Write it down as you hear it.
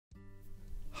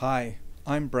Hi,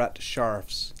 I'm Brett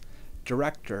Scharffs,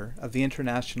 Director of the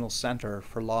International Center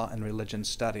for Law and Religion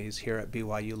Studies here at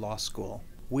BYU Law School.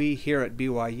 We here at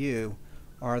BYU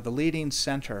are the leading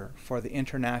center for the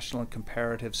international and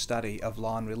comparative study of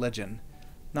law and religion,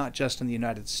 not just in the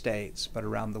United States, but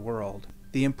around the world.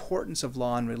 The importance of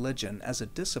law and religion as a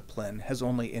discipline has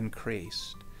only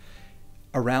increased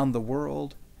around the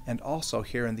world and also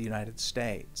here in the United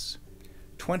States.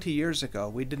 20 years ago,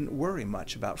 we didn't worry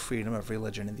much about freedom of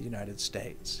religion in the United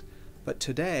States. But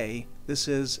today, this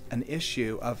is an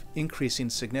issue of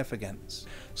increasing significance.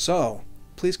 So,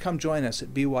 please come join us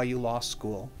at BYU Law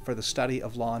School for the study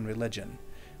of law and religion.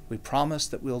 We promise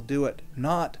that we'll do it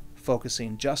not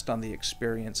focusing just on the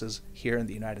experiences here in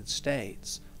the United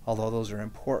States, although those are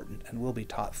important and will be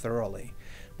taught thoroughly,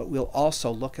 but we'll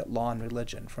also look at law and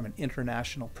religion from an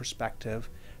international perspective,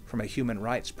 from a human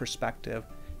rights perspective,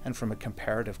 and from a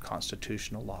comparative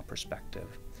constitutional law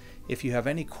perspective. If you have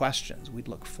any questions, we'd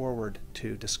look forward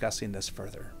to discussing this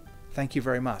further. Thank you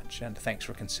very much, and thanks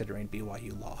for considering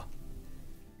BYU Law.